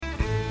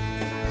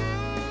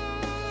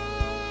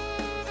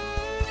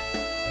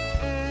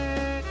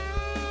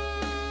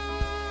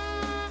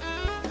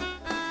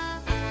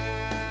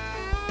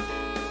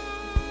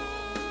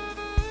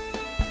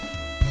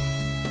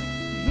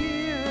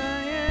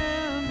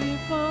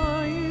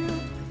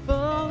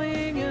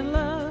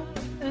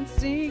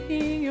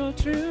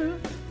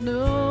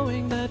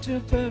your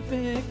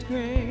perfect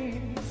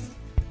grace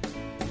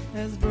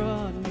has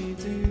brought me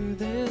to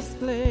this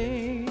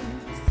place.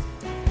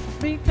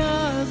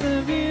 Because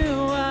of you,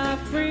 I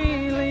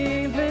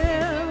freely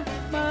live.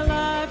 My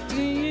life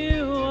to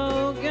you,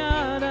 oh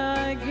God,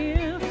 I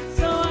give.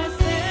 So I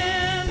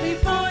stand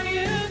before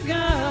you,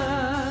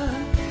 God.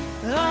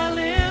 I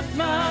lift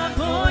my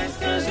voice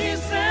 'cause you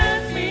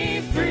set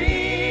me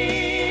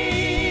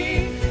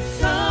free.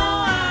 So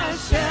I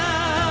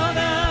shout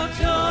out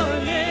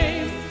your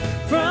name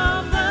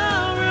from the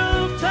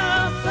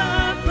rooftops. I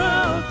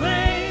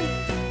proclaim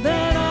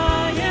that I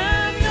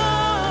am yours.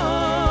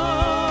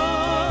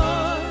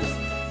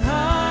 I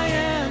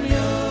am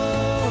yours.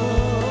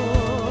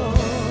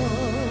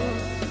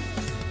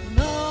 And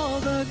all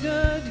the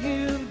good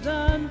you've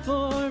done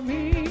for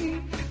me,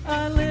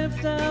 I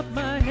lift up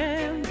my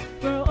hands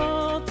for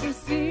all to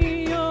see.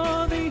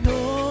 You're the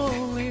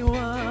Holy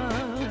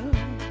One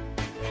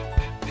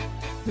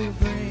who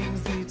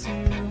brings me to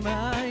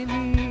my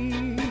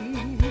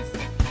knees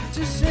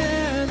to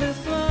share this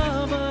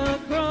love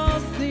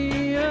across the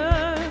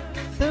earth,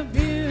 the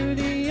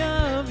beauty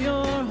of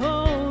your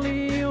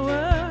holy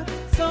word.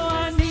 So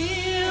I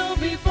kneel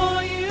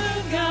before you,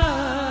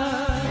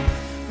 God.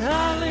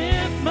 I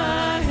lift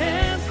my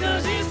hands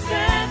 'cause you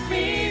set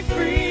me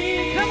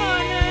free. Come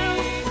on now.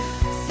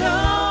 So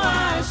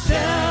I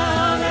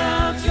shout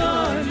out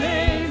your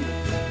name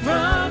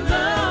from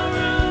the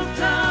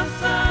rooftops.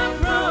 I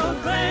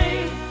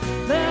proclaim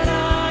that I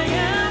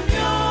am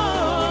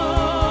yours.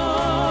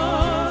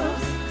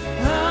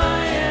 I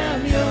am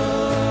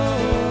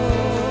yours.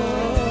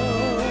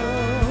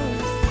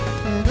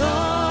 And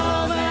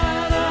all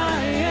that I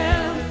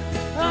am,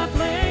 I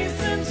place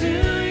into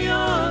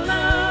your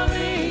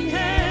loving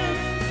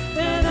hands.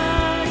 That I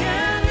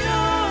am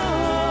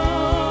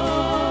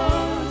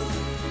yours.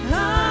 I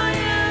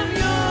am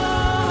yours.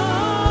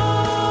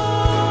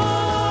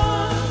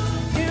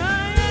 Here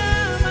I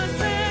am, I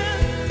stand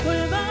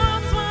with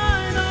arms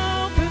wide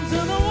open to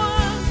the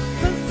one,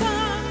 the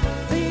Son,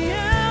 the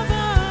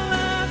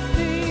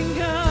everlasting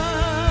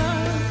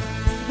God,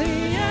 the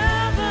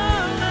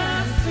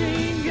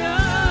everlasting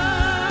God.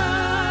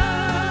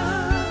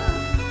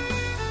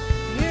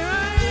 Here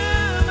I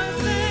am, I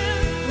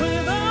stand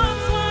with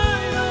arms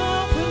wide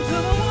open to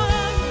the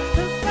one,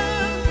 the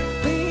Son,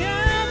 the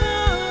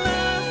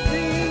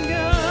everlasting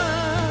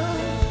God,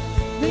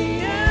 the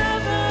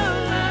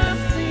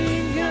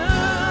everlasting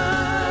God.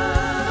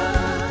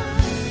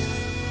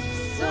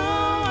 So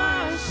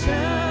I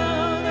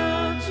shout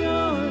out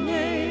your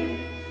name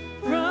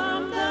from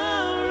the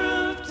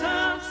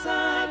rooftops. I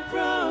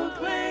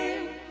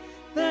proclaim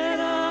that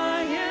I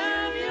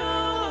am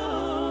yours.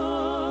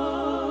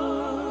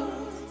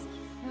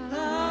 I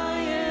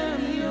am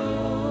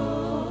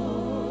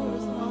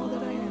yours. All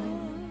that I am.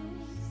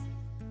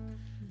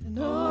 And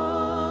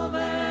all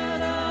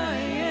that I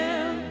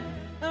am,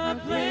 I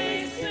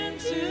place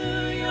into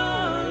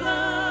your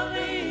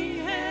loving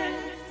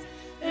hands.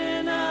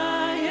 And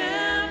I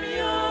am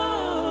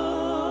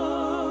yours.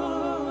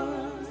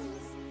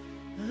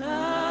 I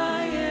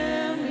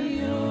am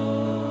yours.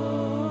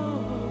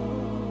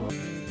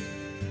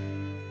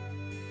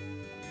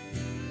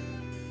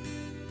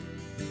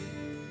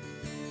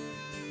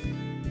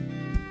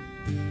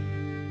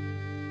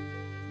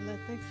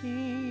 Let the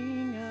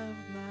King of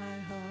my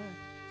heart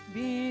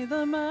be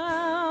the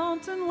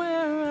mountain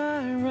where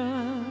I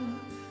run,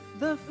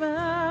 the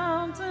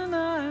fountain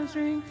I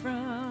drink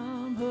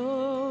from.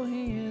 Oh,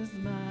 he is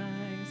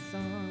my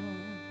song.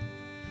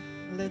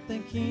 Let the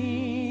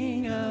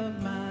King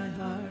of my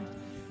heart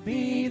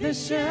be the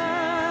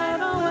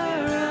shadow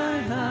where I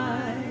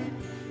hide,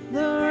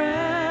 the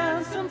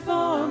ransom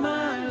for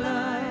my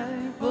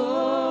life.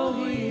 Oh,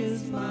 he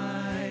is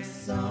my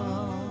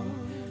song.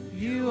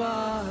 You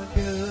are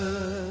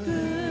good,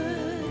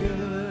 good,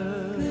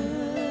 good.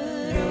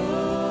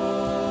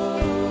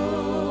 Oh,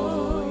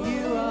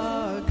 you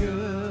are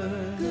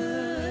good,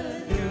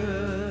 good,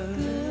 good.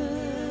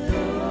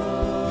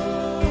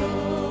 Oh,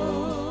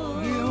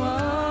 you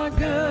are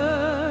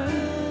good,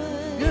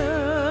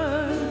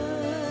 good.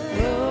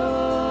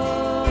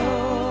 Oh,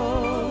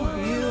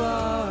 you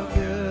are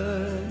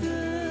good,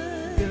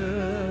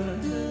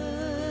 good.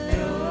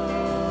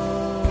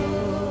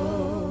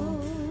 Oh,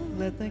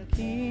 let the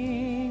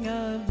King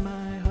of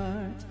my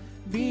heart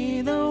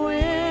be the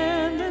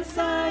wind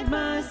inside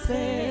my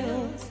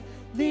sails,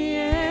 the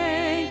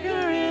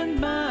anchor in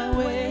my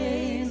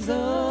waves.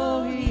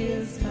 Oh, he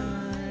is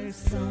my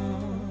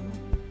song.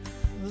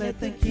 Let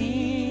the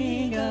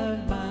King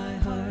of my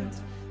heart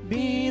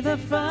be the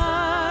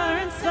fire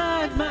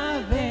inside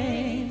my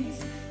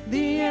veins,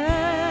 the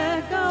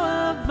echo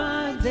of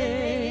my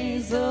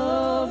days.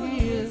 Oh,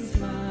 he is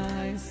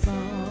my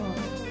song.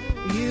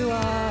 You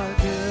are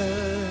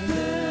good,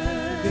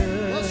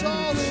 good. Let's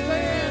all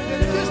stand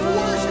and just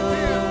worship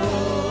him.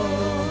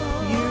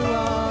 You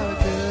are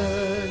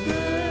good,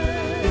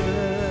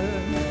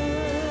 good.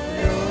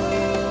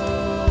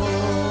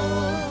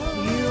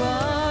 You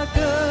are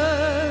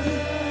good,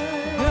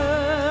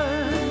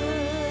 good,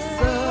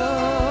 so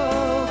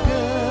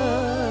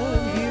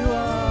good. You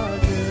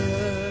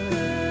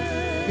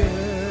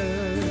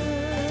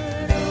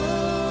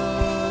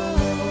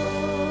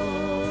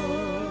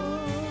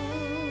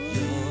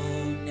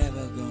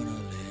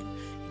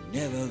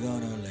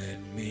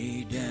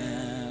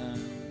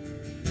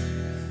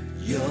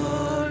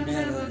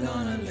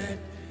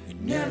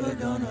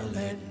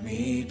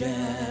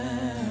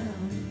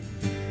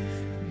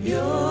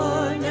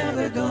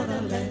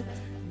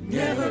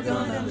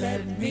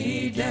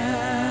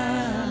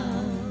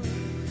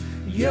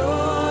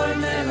You're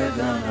never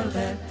gonna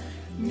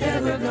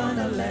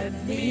let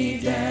me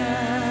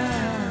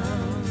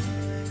down.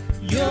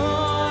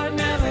 You're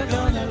never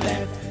gonna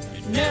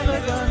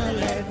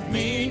let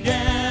me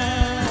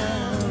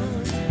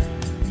down.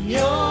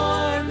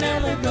 You're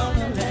never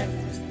gonna let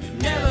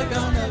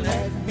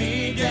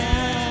me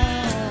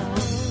down.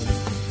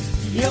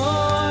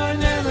 You're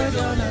never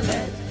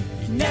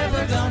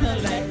gonna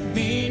let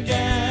me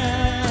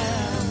down.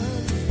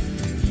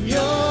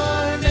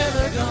 You're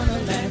never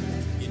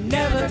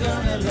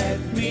gonna let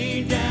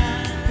me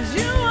down. 'Cause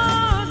you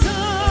are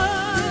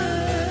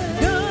good,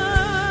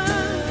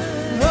 good.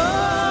 Oh,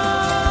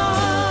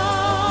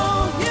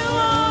 you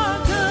are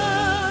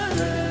good,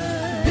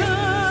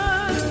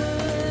 good.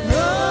 Oh,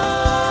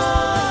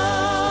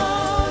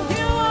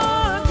 you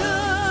are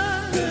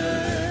good,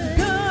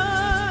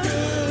 good.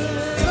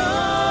 So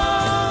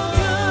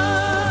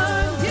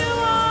good. You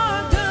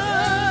are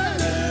good,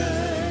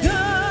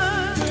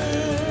 good.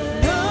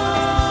 Oh,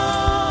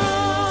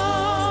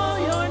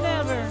 you're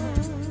never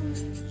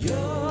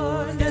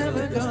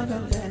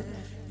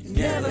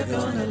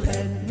gonna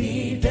let me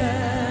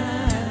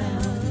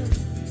down.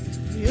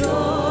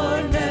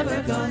 You're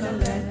never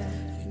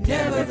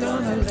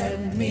gonna let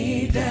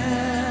me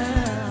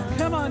down.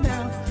 Come on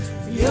now.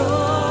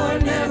 You're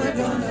never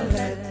gonna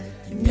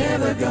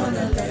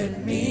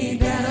let me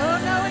down. Oh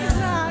no, he's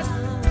not.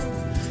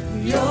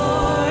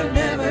 You're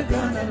never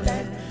gonna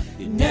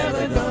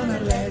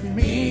let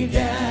me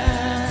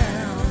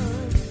down.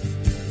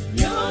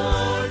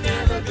 You're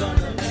never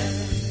gonna let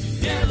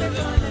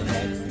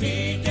me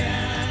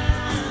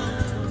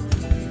down.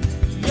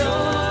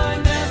 You're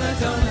never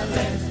gonna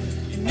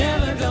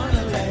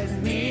let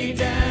me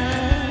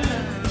down.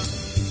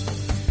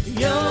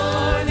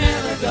 You're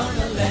never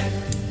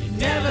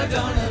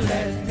gonna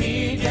let me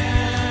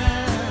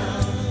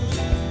down.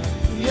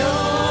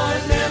 You're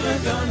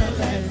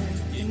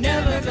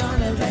never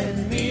gonna let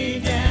me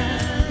down.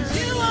 'Cause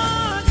you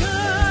are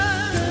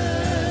good,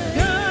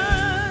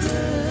 good.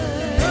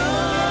 Oh,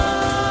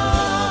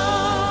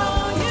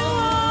 you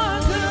are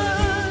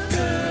good,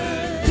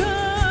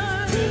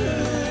 good.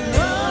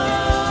 Oh,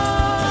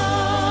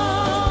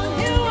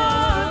 you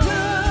are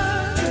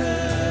good,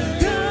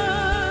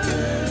 good.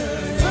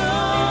 So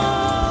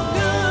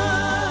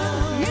good.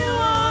 You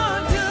are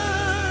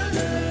good,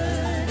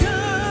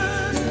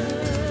 good.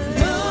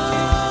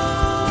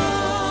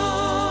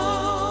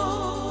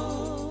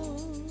 Oh,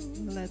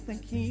 let the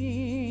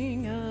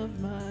King of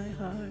my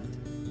heart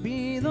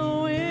be the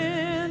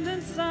wind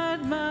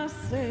inside my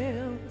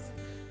sails,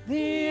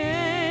 the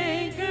air